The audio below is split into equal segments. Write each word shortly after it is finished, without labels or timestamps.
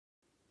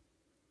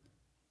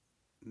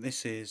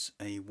This is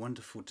a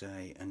wonderful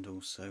day and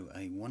also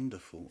a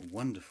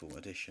wonderful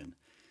addition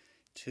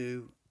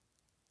to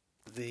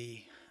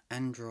the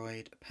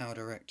Android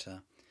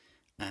PowerDirector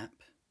app,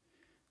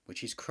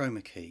 which is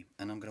Chroma Key,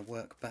 and I'm going to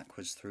work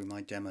backwards through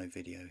my demo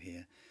video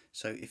here.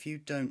 So if you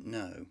don't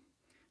know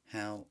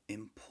how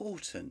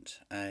important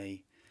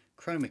a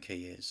Chroma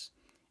Key is,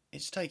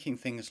 it's taking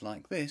things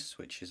like this,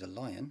 which is a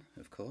lion,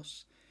 of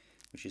course,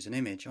 which is an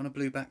image on a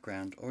blue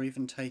background, or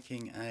even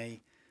taking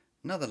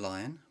another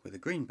lion with a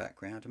green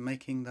background and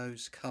making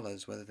those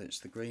colours, whether it's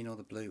the green or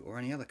the blue or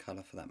any other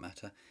colour for that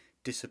matter,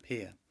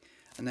 disappear.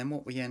 And then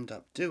what we end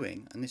up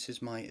doing, and this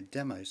is my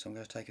demo, so I'm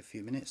going to take a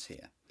few minutes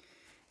here,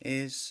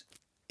 is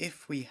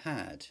if we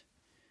had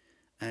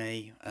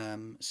a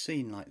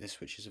scene like this,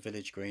 which is a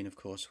village green, of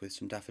course, with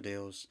some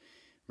daffodils,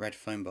 red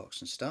phone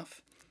box and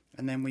stuff,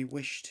 and then we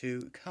wish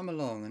to come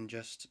along and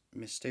just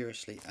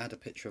mysteriously add a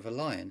picture of a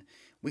lion,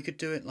 we could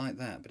do it like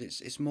that, but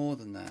it's more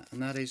than that,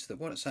 and that is that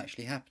what's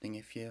actually happening,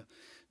 if you're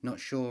not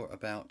sure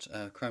about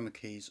Chroma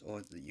Keys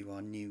or that you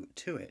are new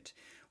to it,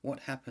 what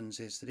happens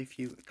is that if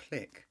you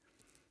click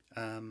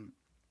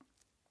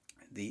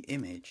the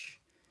image,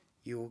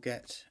 you will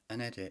get an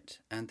edit,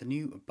 and the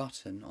new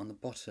button on the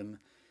bottom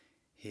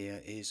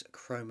here is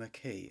Chroma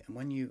Key, and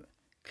when you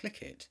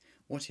click it,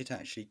 what it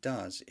actually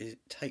does is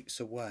it takes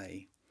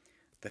away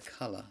the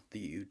colour that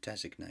you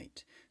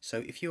designate.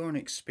 So if you're an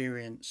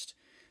experienced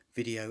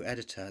video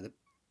editor, the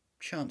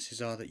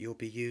chances are that you'll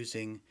be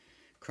using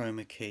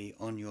Chroma Key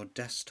on your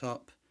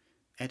desktop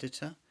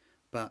editor,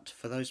 but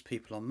for those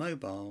people on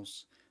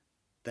mobiles,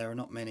 there are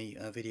not many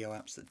video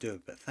apps that do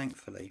it, but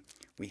thankfully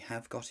we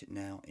have got it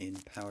now in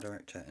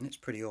PowerDirector, and it's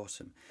pretty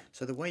awesome.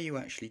 So the way you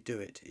actually do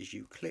it is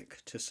you click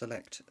to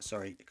select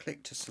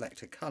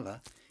a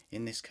colour,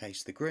 in this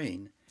case the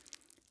green,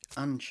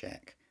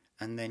 uncheck,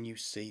 and then you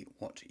see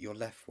what you're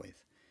left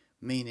with.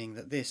 Meaning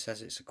that this,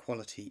 as it's a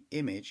quality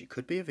image, it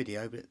could be a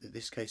video, but in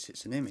this case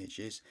it's an image,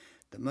 is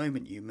the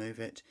moment you move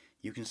it,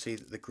 you can see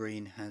that the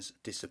green has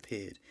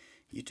disappeared.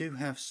 You do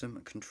have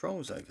some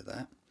controls over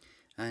that,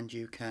 and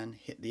you can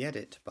hit the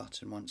edit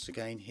button once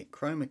again, hit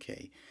Chroma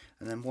Key,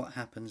 and then what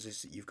happens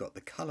is that you've got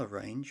the colour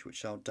range,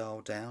 which I'll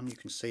dial down. You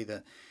can see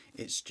that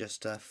it's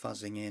just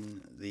fuzzing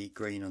in the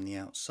green on the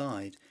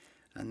outside,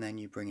 and then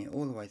you bring it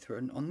all the way through.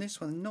 And on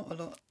this one, not a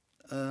lot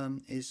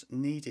is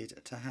needed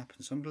to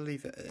happen, so I'm going to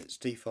leave it at its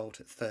default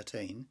at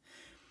 13.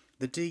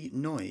 The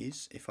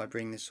denoise, if I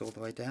bring this all the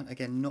way down,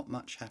 again not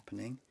much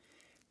happening.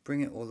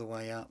 Bring it all the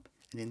way up,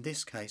 and in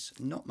this case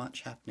not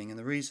much happening, and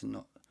the reason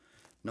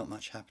not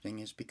much happening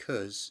is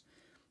because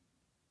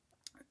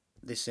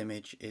this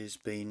image is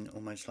being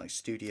almost like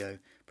studio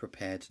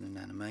prepared in an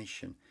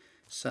animation.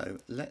 So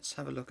let's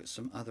have a look at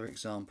some other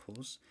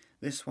examples.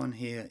 This one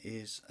here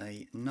is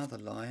another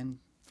lion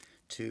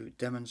to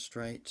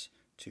demonstrate,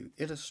 to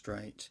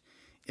illustrate.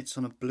 It's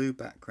on a blue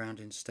background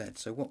instead.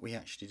 So what we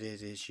actually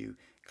did is you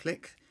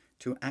click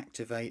to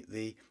activate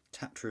the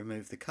tap to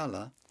remove the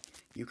colour.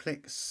 You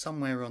click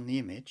somewhere on the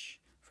image.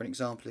 For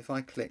example, if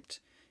I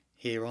clicked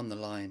here on the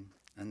line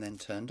and then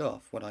turned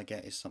off, what I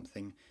get is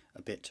something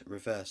a bit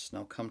reversed, and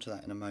I'll come to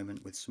that in a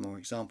moment with some more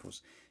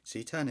examples. So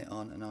you turn it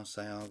on, and I'll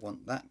say I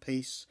want that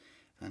piece,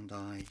 and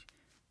I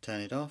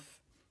turn it off.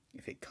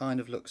 If it kind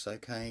of looks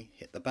okay,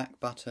 hit the back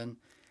button,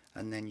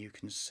 and then you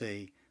can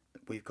see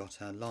that we've got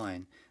our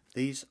line.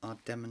 These are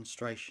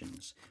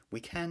demonstrations. We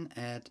can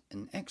add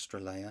an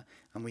extra layer,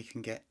 and we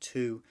can get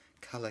two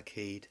color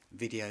keyed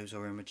videos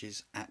or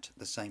images at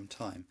the same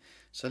time.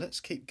 So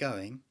let's keep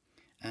going,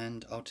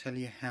 and I'll tell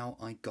you how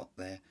I got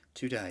there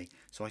today.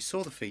 So I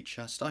saw the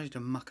feature, started to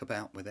muck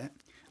about with it,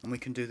 and we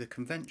can do the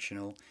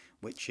conventional,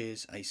 which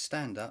is a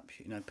stand-up,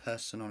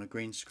 person on a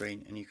green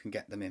screen, and you can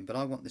get them in. But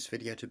I want this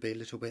video to be a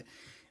little bit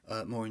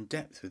more in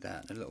depth with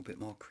that, a little bit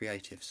more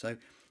creative. So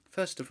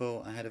first of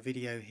all, I had a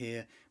video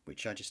here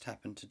which I just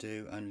happened to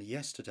do only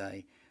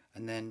yesterday,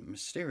 and then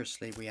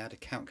mysteriously we add a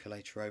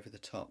calculator over the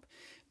top.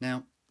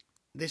 Now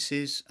this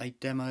is a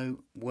demo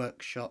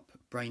workshop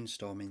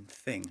brainstorming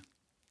thing.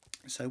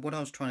 So what I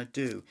was trying to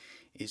do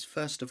is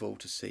first of all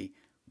to see,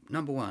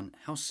 number one,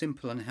 how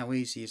simple and how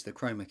easy is the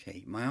Chroma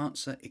Key? My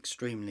answer,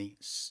 extremely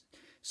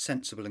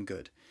sensible and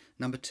good.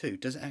 Number two,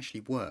 does it actually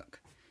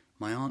work?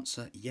 My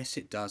answer, yes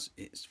it does.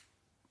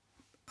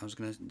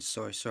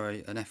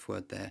 Sorry, an F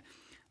word there.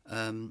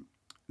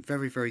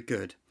 Very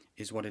good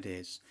is what it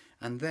is.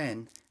 And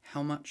then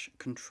how much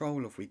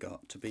control have we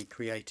got to be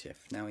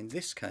creative? Now in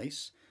this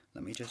case,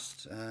 let me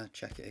just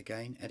check it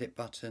again, edit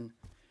button,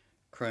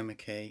 Chroma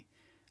Key,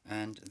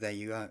 and there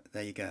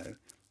you go.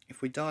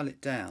 If we dial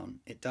it down,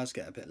 it does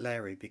get a bit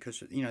leery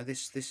because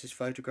this is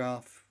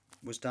photograph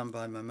was done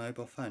by my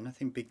mobile phone,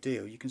 nothing big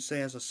deal. You can see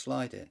as I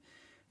slide it,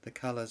 the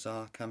colours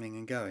are coming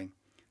and going.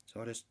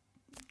 So I'll just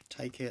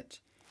take it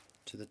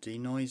to the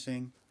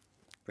denoising,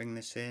 bring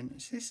this in.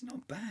 This is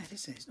not bad,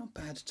 is it? It's not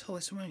bad at all.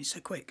 It's only so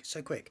quick.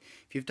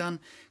 If you've done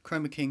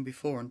Chroma Keying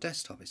before on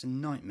desktop, it's a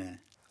nightmare.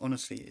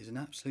 Honestly, it is an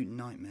absolute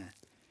nightmare.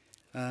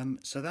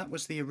 So that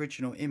was the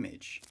original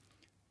image.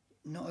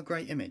 Not a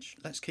great image.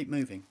 Let's keep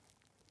moving.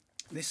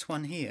 This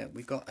one here,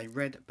 we've got a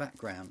red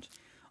background.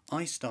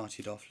 I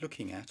started off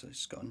looking at,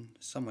 it's gone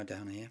somewhere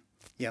down here,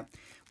 yeah,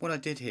 what I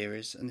did here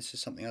is, and this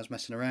is something I was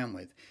messing around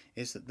with,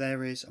 is that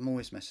there is, I'm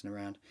always messing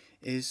around,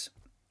 is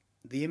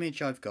the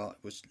image I've got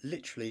was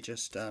literally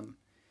just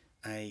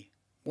a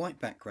white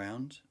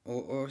background,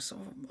 or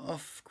sort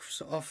of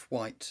off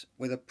white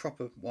with a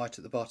proper white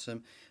at the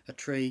bottom, a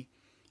tree,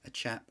 a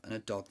chap and a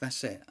dog,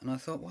 that's it. And I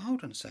thought, well,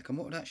 hold on a second,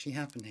 what would actually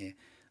happen here?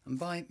 And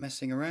by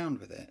messing around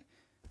with it,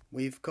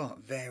 we've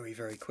got very,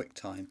 very quick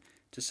time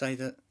to say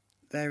that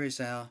there is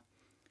our,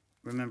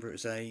 remember it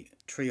was a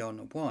tree on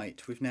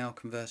white, we've now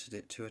converted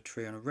it to a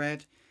tree on a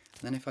red,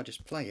 and then if I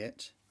just play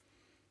it,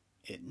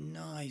 it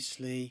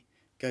nicely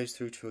goes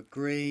through to a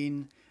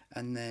green,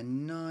 and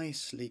then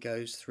nicely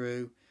goes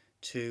through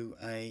to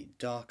a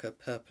darker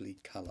purpley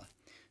colour.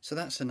 So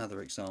that's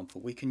another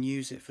example. We can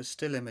use it for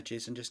still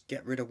images and just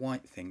get rid of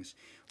white things.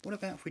 What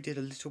about if we did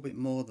a little bit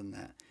more than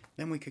that?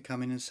 Then we could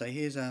come in and say,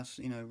 here's our,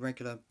 you know,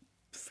 regular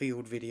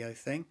field video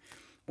thing.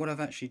 What I've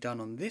actually done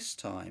on this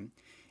time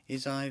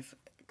is I've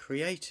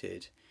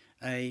created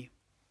a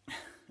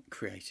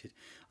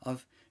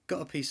I've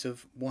got a piece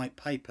of white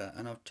paper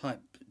and I've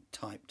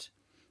typed,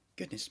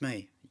 goodness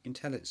me, you can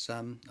tell it's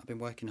I've been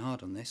working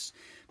hard on this,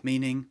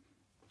 meaning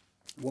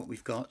what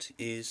we've got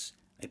is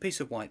a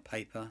piece of white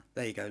paper,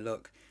 there you go,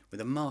 look,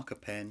 with a marker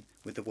pen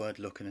with the word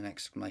look and an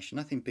exclamation,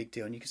 nothing big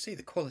deal, and you can see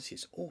the quality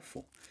is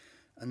awful.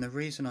 And the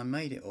reason I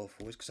made it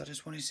awful is because I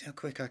just wanted to see how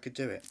quick I could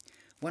do it.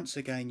 Once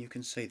again, you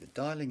can see that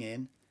dialing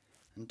in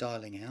and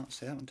dialing out,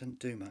 see that one doesn't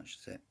do much,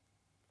 does it?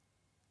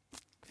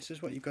 This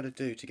is what you've got to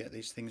do to get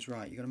these things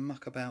right. You've got to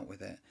muck about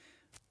with it.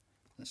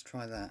 Let's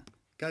try that.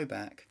 Go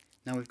back.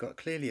 Now we've got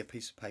clearly a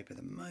piece of paper.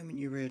 The moment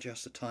you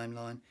readjust the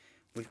timeline,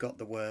 we've got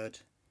the word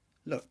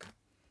look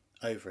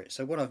over it.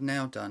 So what I've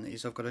now done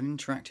is I've got an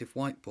interactive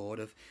whiteboard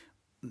of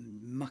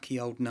mucky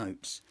old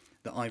notes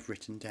that I've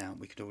written down.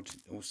 We could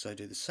also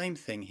do the same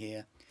thing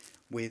here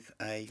with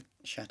a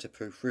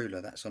shatterproof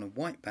ruler. That's on a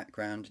white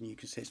background and you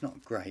can see it's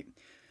not great.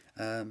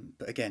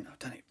 But again, I've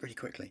done it really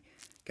quickly.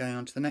 Going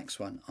on to the next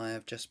one, I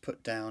have just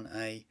put down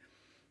a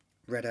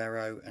red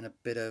arrow and a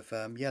bit of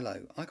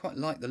yellow. I quite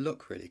like the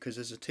look really, because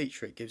as a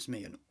teacher it gives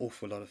me an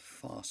awful lot of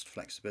fast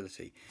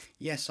flexibility.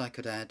 Yes, I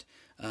could add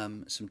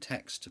some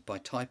text by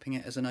typing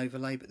it as an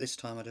overlay, but this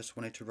time I just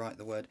wanted to write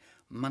the word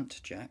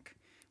muntjac,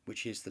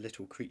 which is the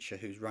little creature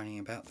who's running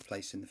about the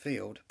place in the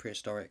field,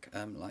 prehistoric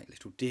like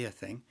little deer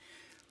thing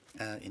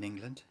in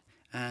England.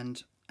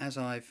 And as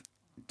I've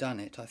done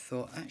it, I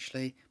thought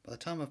actually by the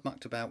time I've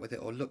mucked about with it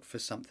or looked for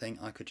something,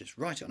 I could just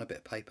write it on a bit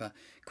of paper,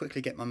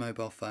 quickly get my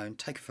mobile phone,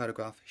 take a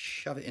photograph,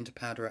 shove it into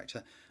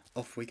PowerDirector,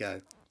 off we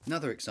go.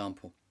 Another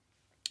example,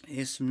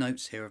 here's some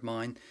notes here of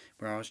mine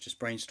where I was just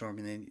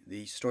brainstorming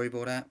the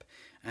storyboard app,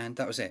 and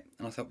that was it.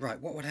 And I thought, right,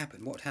 what would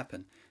happen? What would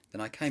happen?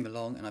 Then I came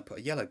along and I put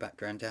a yellow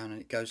background down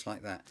and it goes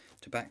like that.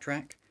 To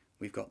backtrack,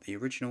 we've got the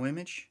original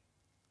image,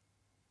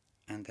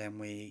 and then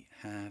we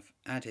have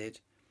added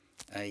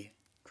a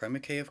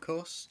Chroma Key, of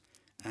course,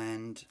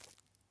 and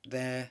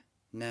there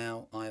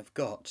now I've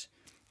got,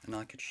 and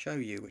I could show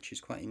you, which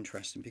is quite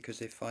interesting, because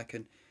if I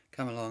can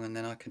come along and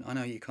then I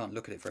know you can't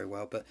look at it very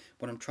well, but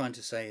what I'm trying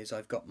to say is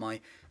I've got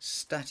my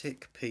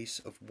static piece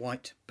of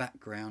white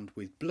background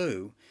with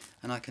blue,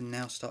 and I can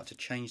now start to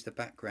change the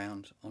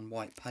background on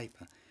white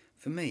paper.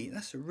 For me,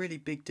 that's a really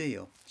big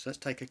deal. So let's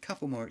take a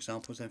couple more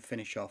examples and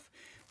finish off.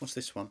 What's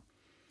this one?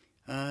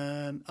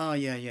 Oh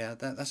yeah,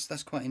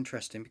 that's quite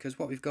interesting, because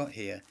what we've got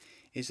here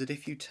is that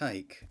if you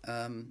take,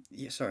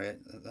 yeah, sorry,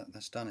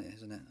 that's done it,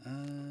 isn't it?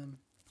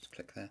 Let's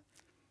click there.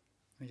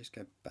 Let me just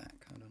go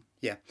back, hold on.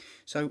 Yeah,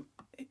 so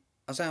I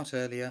was out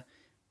earlier,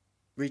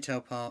 retail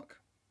park,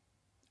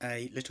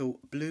 a little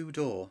blue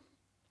door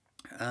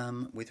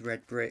with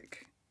red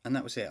brick, and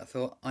that was it. I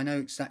thought, I know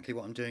exactly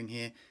what I'm doing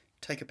here,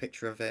 take a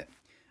picture of it.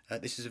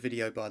 This is a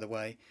video, by the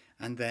way,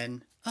 and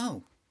then,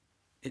 oh,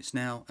 it's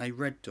now a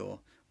red door.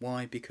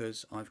 Why?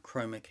 Because I've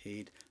chroma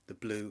keyed the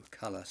blue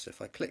colour. So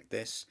if I click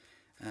this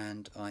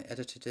and I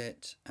edited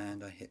it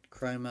and I hit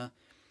chroma,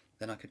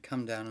 then I could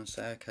come down and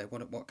say, okay,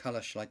 what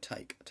colour shall I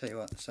take? I'll tell you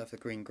what, let's have the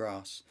green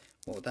grass.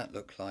 What would that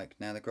look like?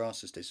 Now the grass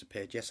has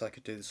disappeared. Yes, I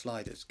could do the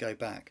sliders. Go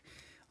back.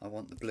 I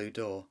want the blue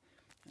door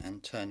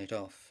and turn it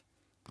off.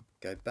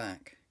 Go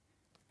back.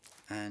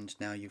 And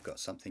now you've got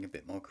something a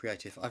bit more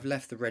creative. I've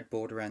left the red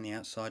border around the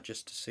outside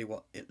just to see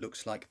what it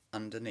looks like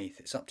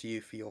underneath. It's up to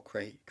you for your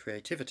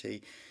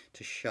creativity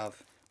to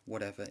shove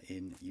whatever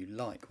in you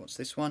like. What's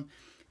this one?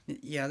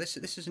 Yeah, this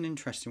is an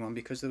interesting one,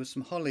 because there was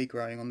some holly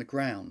growing on the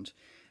ground,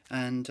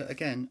 and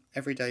again,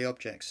 everyday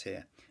objects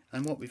here.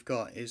 And what we've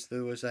got is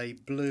there was a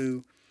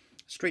blue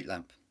street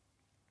lamp.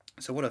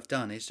 So what I've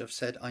done is I've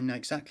said, I know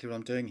exactly what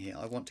I'm doing here.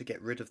 I want to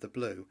get rid of the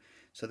blue,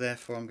 so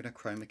therefore I'm going to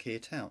chroma key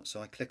it out.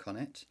 So I click on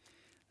it.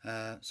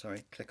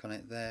 Click on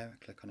it there,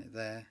 click on it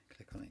there,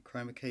 click on it,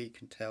 chroma key. You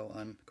can tell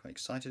I'm quite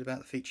excited about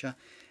the feature,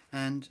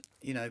 and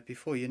you know,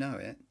 before you know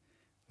it,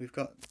 we've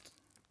got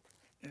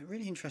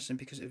really interesting,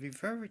 because it would be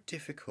very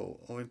difficult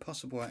or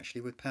impossible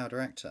actually with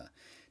PowerDirector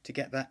to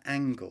get that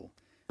angle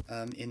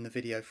in the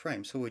video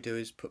frame. So all we do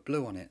is put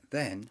blue on it,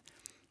 then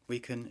we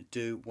can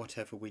do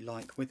whatever we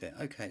like with it.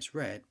 Okay, it's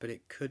red, but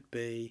it could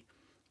be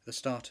the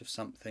start of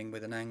something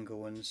with an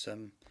angle and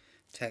some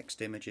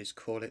text, images,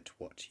 call it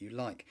what you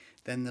like.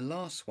 Then the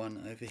last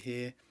one over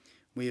here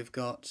we have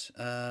got,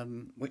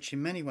 which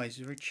in many ways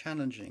is very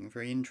challenging,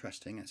 very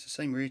interesting. It's the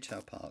same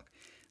retail park,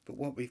 but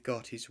what we've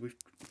got is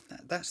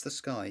that's the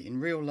sky. In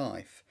real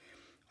life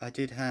I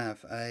did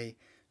have a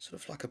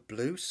sort of like a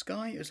blue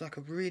sky. It was like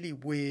a really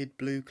weird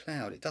blue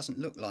cloud. It doesn't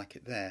look like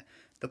it there.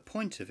 The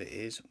point of it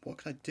is, what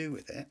can I do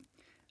with it?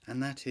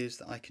 And that is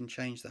that I can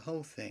change the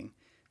whole thing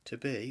to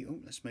be, oh,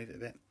 let's move it a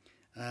bit,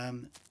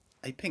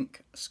 a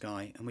pink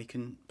sky, and we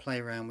can play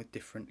around with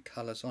different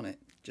colours on it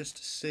just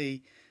to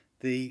see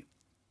the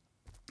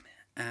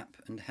app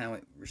and how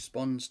it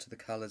responds to the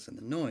colours and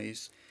the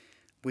noise.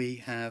 We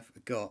have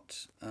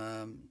got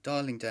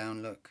dialing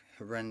down, look,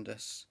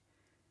 horrendous.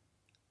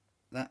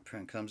 That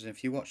print comes in.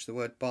 If you watch the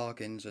word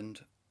bargains and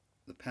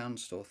the pound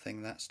store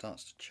thing, that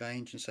starts to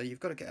change, and so you've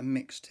got to get a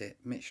mixture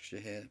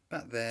here.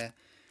 Back there,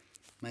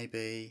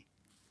 maybe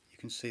you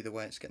can see the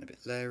way it's getting a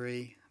bit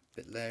leery,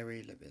 a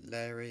little bit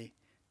leery.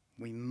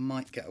 We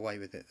might get away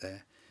with it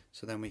there.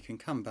 So then we can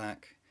come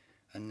back,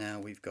 and now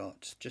we've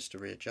got just a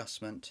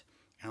readjustment,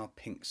 our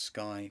pink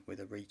sky with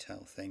a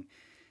retail thing.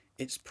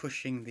 It's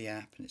pushing the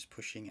app and it's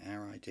pushing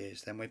our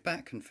ideas. Then we're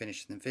back and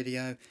finishing the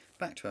video,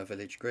 back to our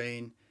village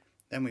green.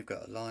 Then we've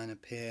got a line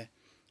appear.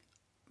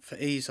 For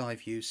ease,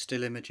 I've used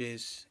still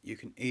images. You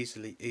can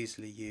easily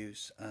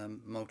use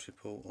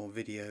multiple or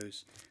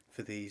videos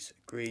for these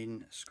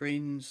green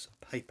screens,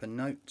 paper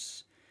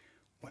notes,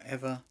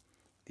 whatever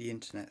the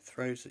internet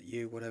throws at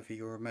you, whatever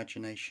your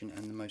imagination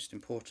and most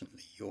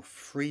importantly your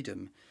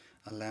freedom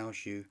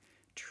allows you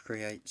to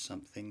create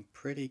something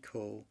pretty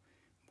cool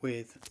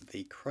with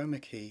the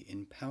Chroma Key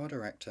in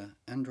PowerDirector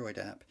Android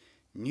app.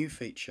 New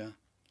feature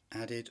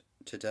added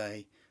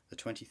today, the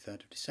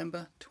 23rd of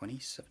December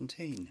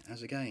 2017.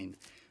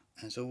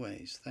 As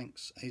always,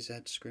 thanks AZ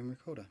Screen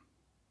Recorder.